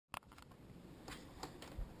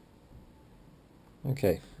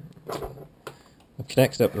Okay, I've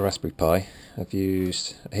connected up the Raspberry Pi. I've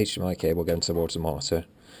used a HDMI cable going towards the monitor,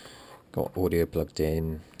 got audio plugged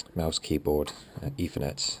in, mouse, keyboard,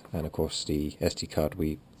 Ethernet, and of course the SD card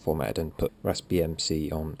we formatted and put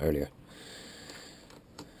RaspBMC on earlier.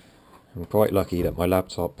 I'm quite lucky that my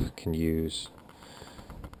laptop can use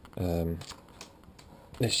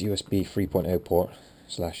this USB 3.0 port /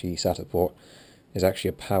 eSATA port is actually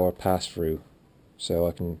a power pass-through, so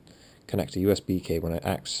I can connect a USB cable and it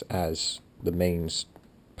acts as the mains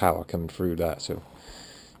power coming through that, so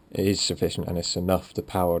it is sufficient and it's enough to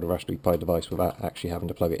power the Raspberry Pi device without actually having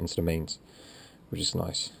to plug it into the mains, which is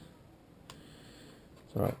nice.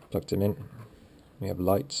 Alright, plugged them in. We have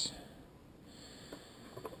lights.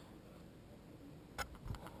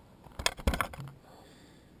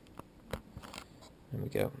 There we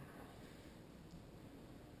go.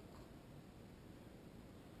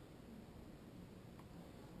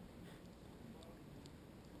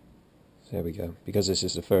 There we go. Because this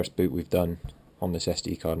is the first boot we've done on this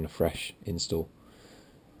SD card and a fresh install,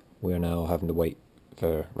 we're now having to wait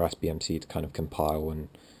for RaspBMC to kind of compile and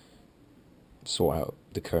sort out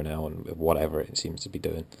the kernel and whatever it seems to be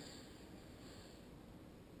doing.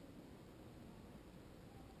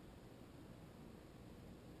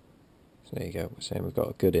 So there you go. We're saying we've got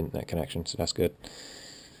a good internet connection, so that's good.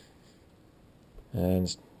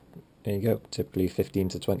 And there you go. Typically 15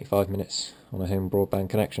 to 25 minutes on a home broadband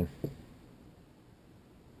connection.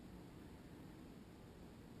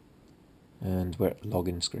 And we're at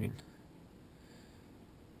login screen.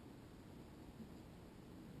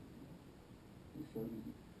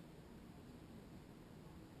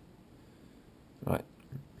 Right,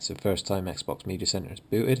 so first time Xbox Media Center is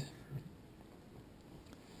booted.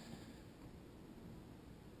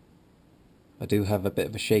 I do have a bit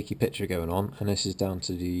of a shaky picture going on, and this is down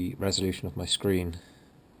to the resolution of my screen.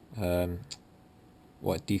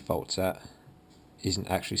 What it defaults at isn't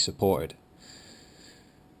actually supported.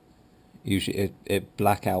 Usually it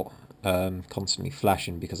black out, constantly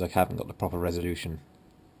flashing because I haven't got the proper resolution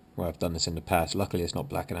where I've done this in the past. Luckily it's not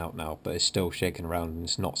blacking out now, but it's still shaking around and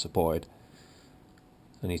it's not supported.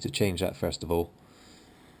 I need to change that first of all.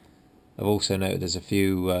 I've also noted there's a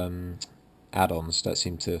few add-ons that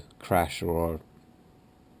seem to crash or are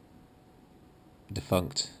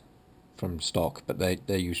defunct from stock, but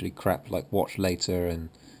they're usually crap, like Watch Later and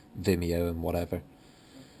Vimeo and whatever.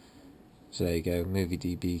 So there you go,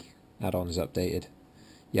 MovieDB add-on is updated.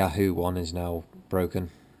 Yahoo one is now broken.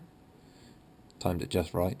 Timed it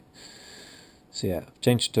just right. So yeah, I've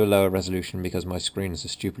changed to a lower resolution because my screen is a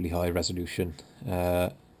stupidly high resolution.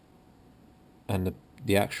 And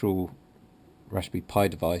the actual Raspberry Pi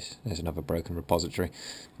device, there's another broken repository.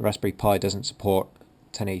 The Raspberry Pi doesn't support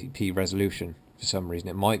 1080p resolution for some reason.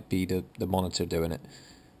 It might be the monitor doing it.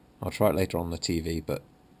 I'll try it later on the TV, but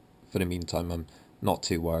for the meantime I'm not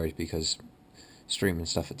too worried because streaming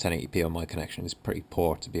stuff at 1080p on my connection is pretty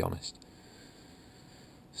poor, to be honest.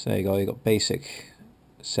 So there you go, you got basic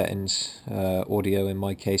settings, audio in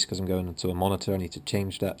my case because I'm going into a monitor. I need to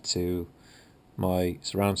change that to my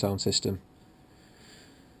surround sound system.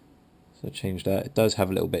 So change that. It does have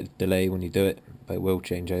a little bit of delay when you do it, but it will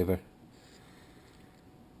change over.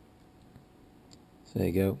 So there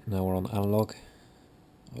you go, now we're on analog.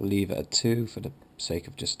 I'll leave it at 2 for the sake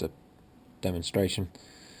of just a demonstration.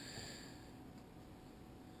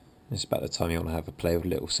 This is about the time you want to have a play with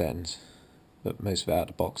little settings, but most of it out of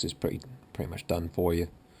the box is pretty much done for you.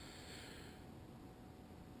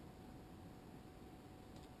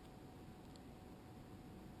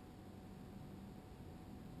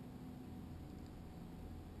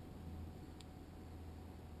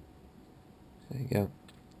 There you go.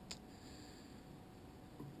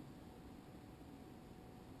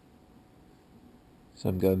 So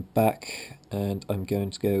I'm going back and I'm going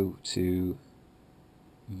to go to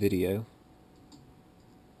video,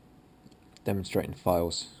 demonstrating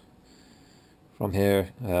files. From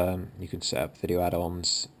here you can set up video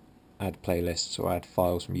add-ons, add playlists or add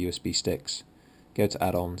files from USB sticks. Go to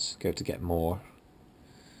add-ons, go to get more.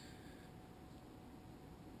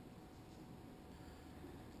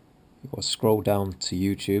 You've got to scroll down to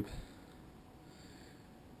YouTube.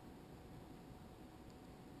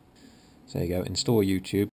 So there you go, install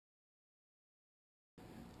YouTube.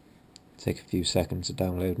 Take a few seconds to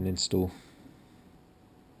download and install.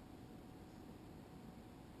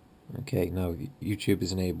 Okay, now YouTube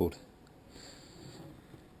is enabled.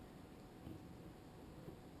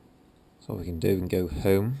 So what we can do, we can go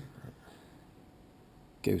home,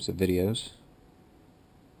 go to videos,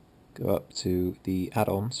 go up to the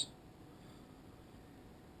add-ons,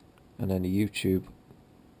 and then the YouTube.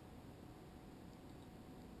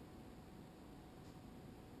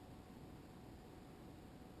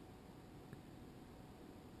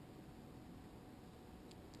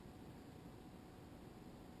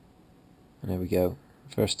 we go.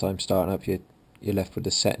 First time starting up, you're left with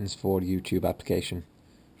the settings for the YouTube application.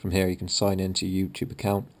 From here you can sign into your YouTube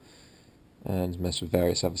account and mess with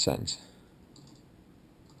various other settings.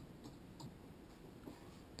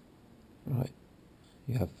 Right,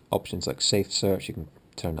 you have options like safe search. You can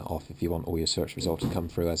turn that off if you want all your search results to come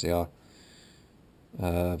through as they are.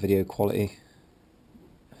 Video quality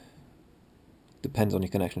depends on your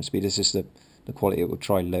connection speed. This is the quality it will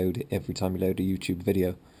try load every time you load a YouTube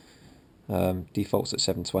video. Default's at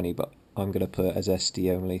 720, but I'm going to put it as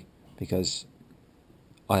SD only because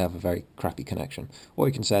I have a very crappy connection. Or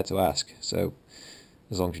you can set it to ask, so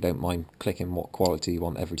as long as you don't mind clicking what quality you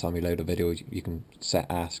want every time you load a video, you can set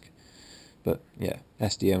ask. But yeah,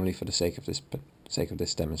 SD only for the sake of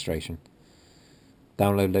this demonstration.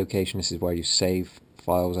 Download location, this is where you save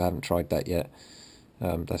files. I haven't tried that yet.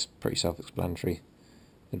 That's pretty self-explanatory.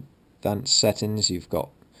 Advanced settings, you've got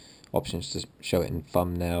options to show it in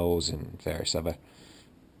thumbnails and various other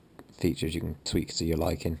features you can tweak to your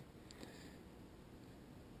liking.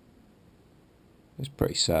 It's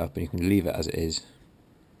pretty set up and you can leave it as it is.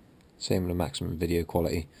 Same with the maximum video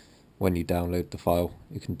quality. When you download the file,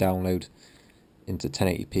 you can download into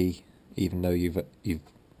 1080p even though you've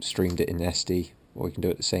streamed it in SD, or you can do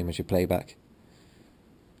it the same as your playback.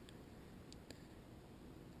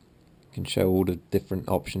 You can show all the different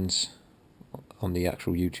options on the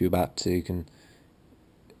actual YouTube app, so you can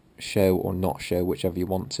show or not show whichever you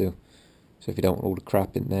want to. So if you don't want all the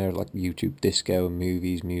crap in there like YouTube disco and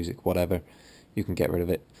movies, music, whatever, you can get rid of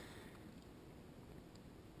it.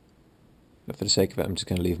 But for the sake of it, I'm just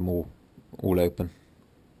going to leave them all open.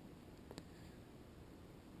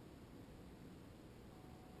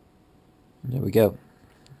 And there we go.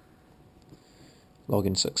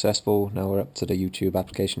 Login successful. Now we're up to the YouTube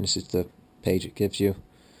application. This is the page it gives you.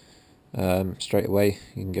 Straight away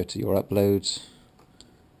you can go to your uploads.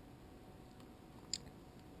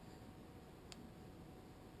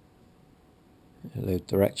 Load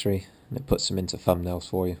directory, and it puts them into thumbnails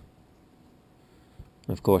for you.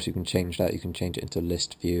 And of course you can change that. You can change it into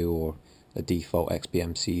list view or a default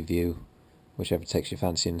XBMC view, whichever takes your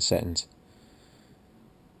fancy in the settings.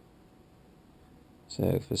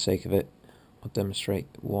 So for the sake of it, I'll demonstrate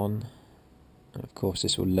one. And of course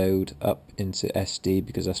this will load up into SD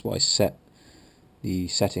because that's what I set the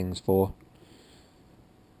settings for.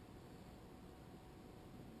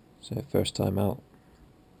 So first time out.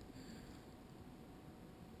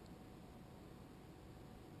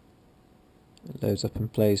 It loads up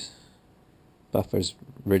and plays. Buffers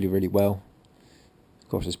really well. Of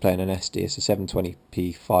course it's playing an SD. It's a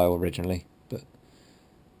 720p file originally, but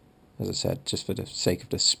as I said, just for the sake of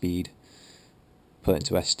the speed, put it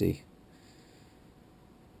into SD.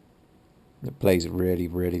 It plays really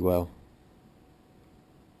well.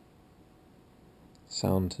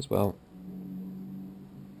 Sound as well.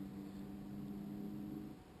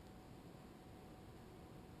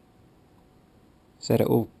 Said it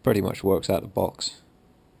all pretty much works out of the box.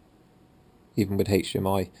 Even with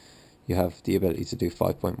HDMI you have the ability to do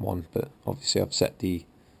 5.1, but obviously I've set the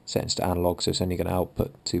settings to analog, so it's only going to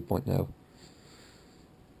output 2.0.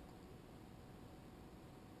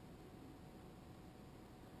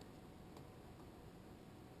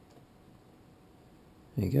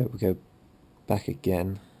 There you go. We go back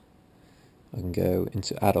again. I can go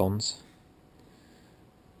into add-ons,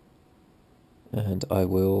 and I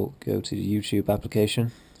will go to the YouTube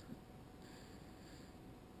application,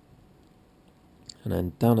 and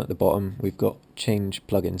then down at the bottom we've got change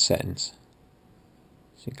plugin settings.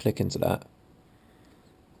 So you click into that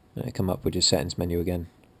and it come up with your settings menu again.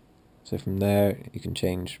 So from there you can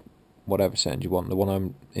change whatever settings you want. The one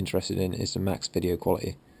I'm interested in is the max video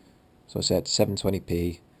quality. So I said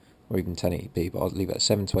 720p or even 1080p, but I'll leave it at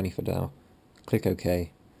 720 for now. Click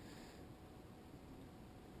OK.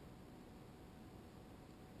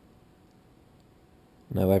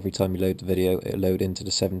 Now every time you load the video, it'll load into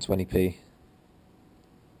the 720p.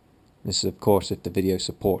 This is of course if the video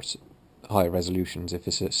supports higher resolutions. If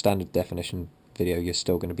it's a standard definition video, you're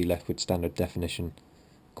still going to be left with standard definition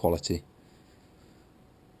quality.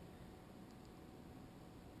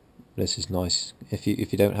 This is nice. If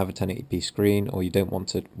you don't have a 1080p screen, or you don't want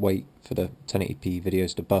to wait for the 1080p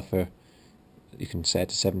videos to buffer, you can set it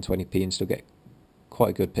to 720p and still get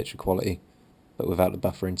quite a good picture quality, but without the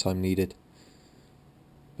buffering time needed.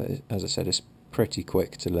 But as I said, it's pretty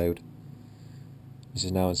quick to load. This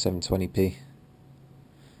is now in 720p.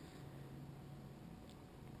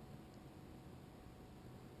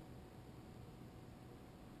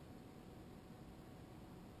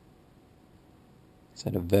 It's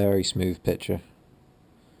had a very smooth picture.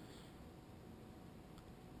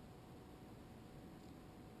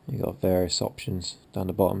 You've got got various options down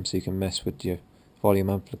the bottom, so you can mess with your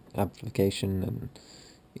volume amplification, and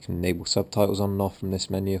you can enable subtitles on and off from this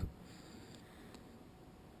menu.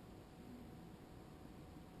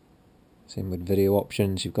 Same with video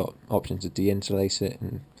options, you've got options to deinterlace it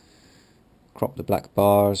and crop the black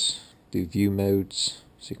bars, do view modes,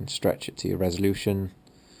 so you can stretch it to your resolution.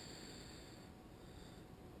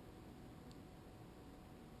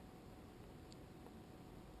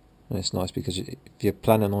 And it's nice because if you're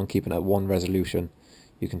planning on keeping it at one resolution,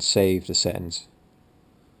 you can save the settings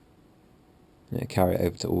and carry it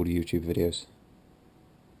over to all the YouTube videos.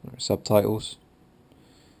 Subtitles,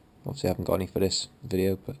 obviously I haven't got any for this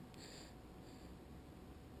video, but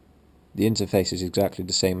the interface is exactly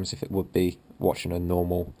the same as if it would be watching a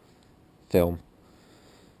normal film,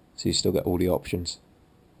 so you still get all the options.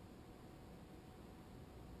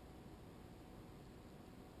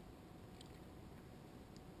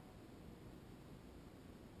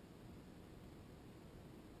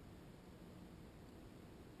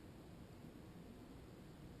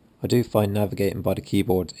 I do find navigating by the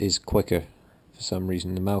keyboard is quicker for some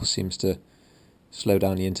reason. The mouse seems to slow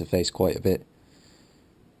down the interface quite a bit.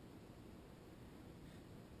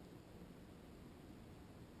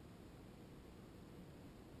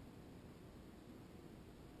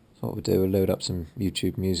 So what we'll do, we'll load up some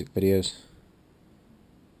YouTube music videos.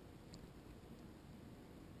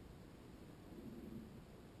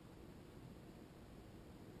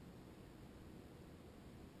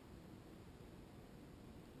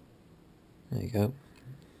 There you go.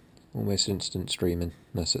 Almost instant streaming.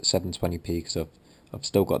 That's at 720p because I've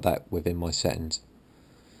still got that within my settings.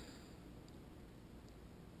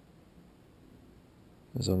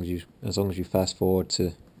 As long as you fast forward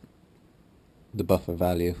to the buffer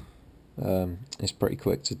value, it's pretty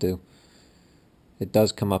quick to do. It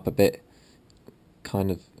does come up a bit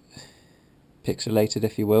kind of pixelated,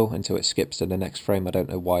 if you will, until it skips to the next frame. I don't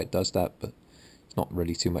know why it does that, but it's not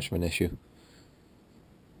really too much of an issue.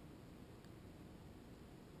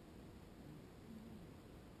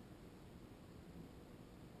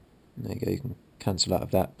 There you go, you can cancel out of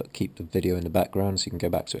that, but keep the video in the background so you can go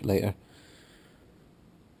back to it later.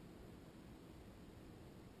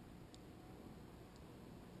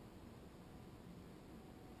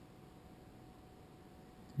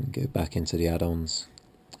 And go back into the add-ons,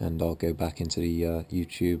 and I'll go back into the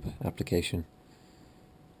YouTube application.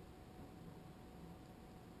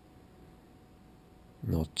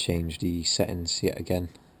 And I'll change the settings yet again.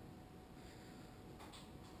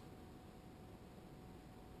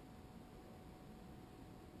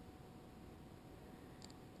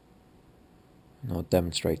 And I'll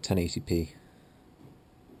demonstrate 1080p.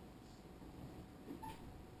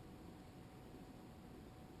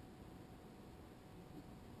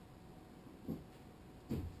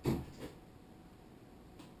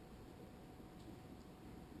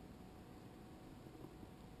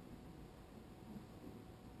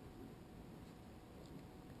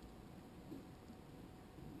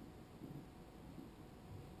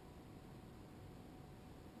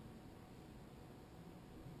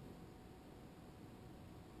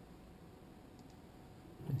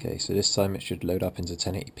 Okay, so this time it should load up into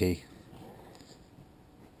 1080p.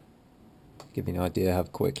 Give you an idea how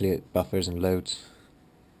quickly it buffers and loads.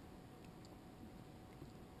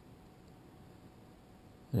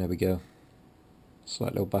 And there we go.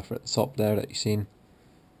 Slight little buffer at the top there that you've seen.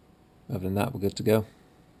 Other than that, we're good to go.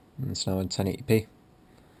 And it's now in 1080p.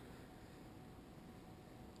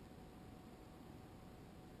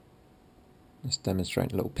 Let's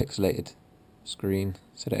demonstrate a little pixelated screen.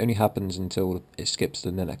 So that only happens until it skips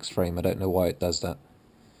to the next frame. I don't know why it does that.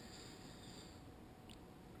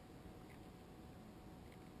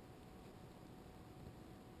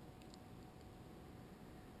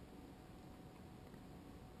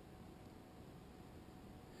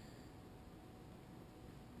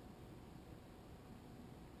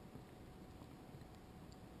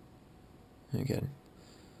 Again,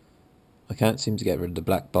 I can't seem to get rid of the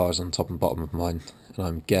black bars on top and bottom of mine, and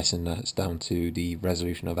I'm guessing that it's down to the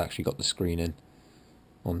resolution I've actually got the screen in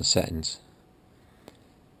on the settings.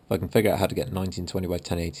 If I can figure out how to get 1920 by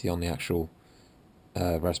 1080 on the actual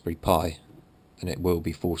Raspberry Pi, then it will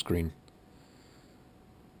be full screen.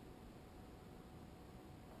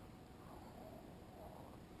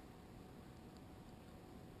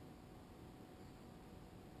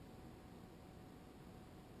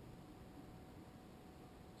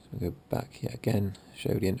 So go back yet again, show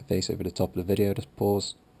the interface over the top of the video, just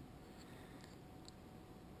pause.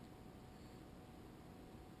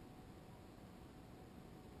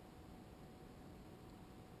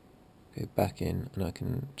 Go back in and I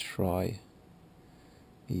can try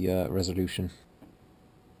the resolution.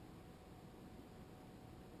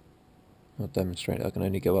 I'll demonstrate. I can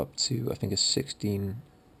only go up to, I think, it's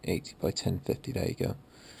 1680 by 1050. There you go.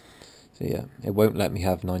 So yeah, it won't let me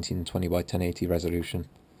have 1920 by 1080 resolution.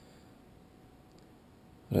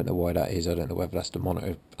 I don't know why that is. I don't know whether that's the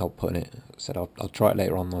monitor outputting it. I said I'll try it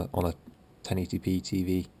later on a 1080p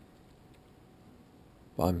TV.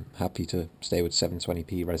 But I'm happy to stay with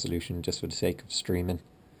 720p resolution just for the sake of streaming.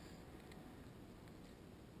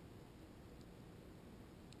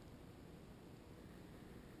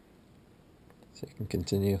 So you can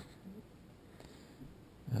continue.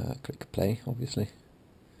 Click play, obviously.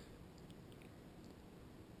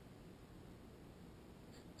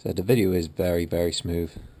 So the video is very, very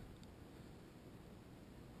smooth.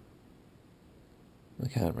 I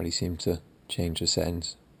can't really seem to change the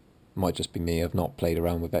settings. Might just be me. I've not played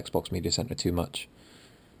around with Xbox Media Center too much.